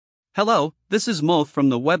Hello, this is Moth from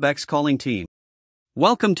the Webex Calling team.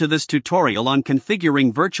 Welcome to this tutorial on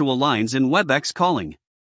configuring virtual lines in Webex Calling.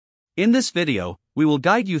 In this video, we will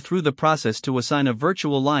guide you through the process to assign a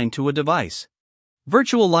virtual line to a device.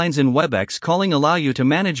 Virtual lines in Webex Calling allow you to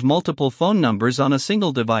manage multiple phone numbers on a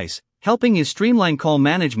single device, helping you streamline call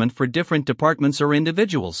management for different departments or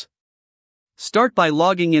individuals. Start by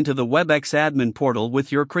logging into the Webex admin portal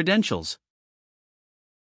with your credentials.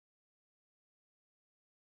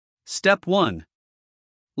 Step 1.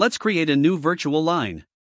 Let's create a new virtual line.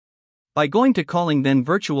 By going to Calling then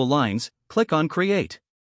Virtual Lines, click on Create.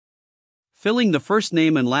 Filling the first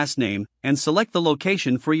name and last name, and select the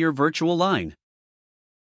location for your virtual line.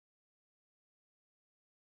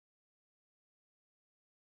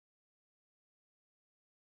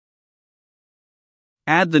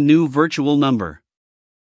 Add the new virtual number.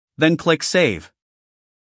 Then click Save.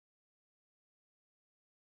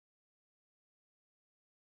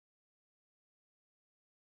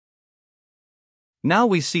 Now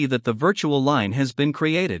we see that the virtual line has been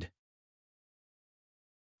created.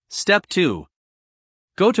 Step 2.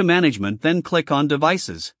 Go to Management then click on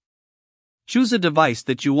Devices. Choose a device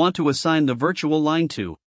that you want to assign the virtual line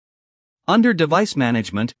to. Under Device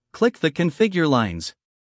Management, click the Configure Lines.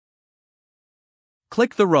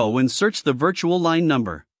 Click the row and search the virtual line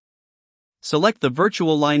number. Select the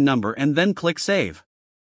virtual line number and then click Save.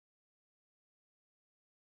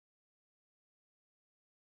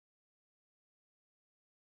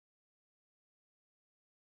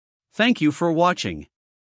 Thank you for watching.